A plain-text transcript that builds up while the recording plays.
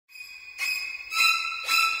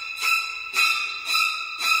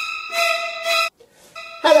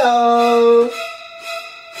Hello!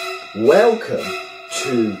 Welcome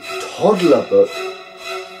to Toddler Book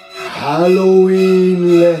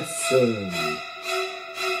Halloween Lesson.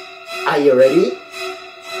 Are you ready?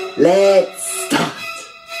 Let's start!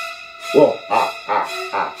 Whoa,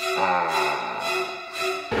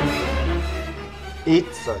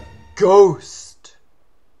 It's a ghost.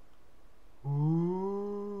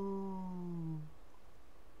 Ooh.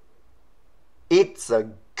 It's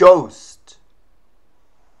a ghost.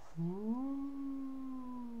 Ooh.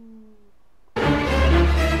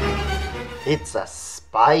 It's a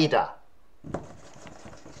spider.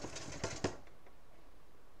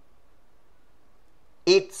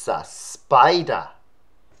 It's a spider.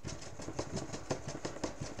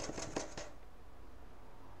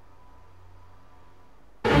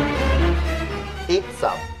 It's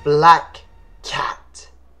a black cat.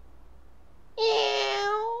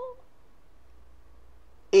 Meow.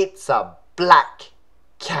 It's a black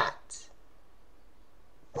cat.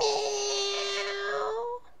 Meow.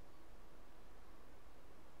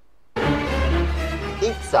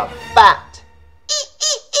 It's a bat.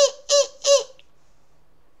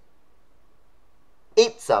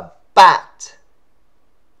 It's a bat.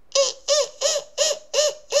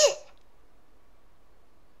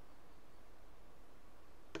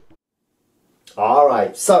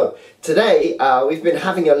 Alright, so today we've been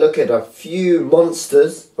having a look at a few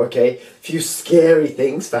monsters, okay, a few scary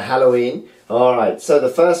things for Halloween. Alright, so the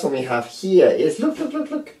first one we have here is,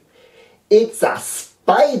 look. It's a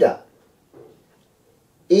spider.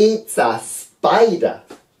 It's a spider.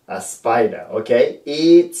 A spider, okay?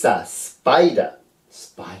 It's a spider.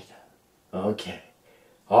 Spider. Okay.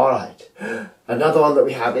 Alright. Another one that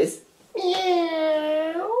we have is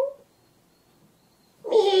meow.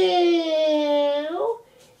 Meow.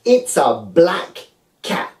 It's a black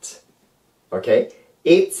cat. Okay?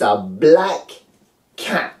 It's a black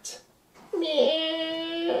cat.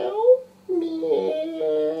 Meow.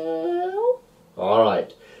 Meow.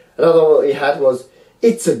 Alright. Another one we had was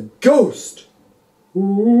it's a ghost. Ooh.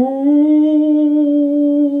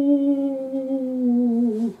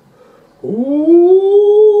 Ooh.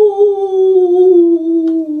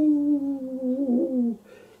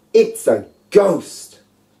 It's a ghost.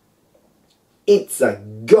 It's a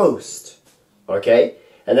ghost. Okay?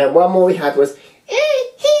 And then one more we had was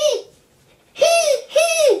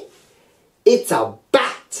it's a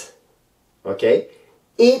bat. Okay?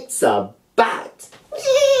 It's a bat.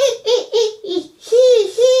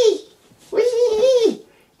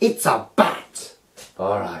 It's a bat.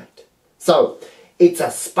 Alright. So, it's a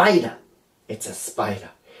spider. It's a spider.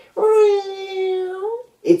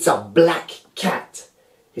 It's a black cat.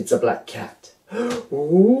 It's a black cat.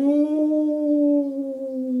 Ooh.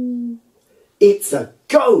 It's a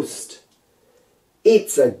ghost.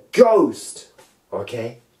 It's a ghost.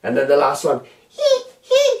 Okay? And then the last one.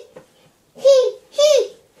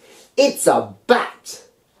 It's a bat.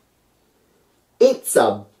 It's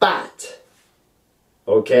a bat.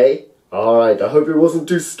 Okay? Alright, I hope it wasn't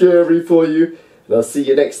too scary for you. And I'll see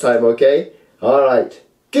you next time, okay? Alright.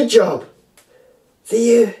 Good job.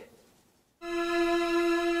 See you.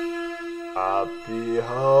 Happy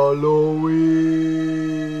Halloween.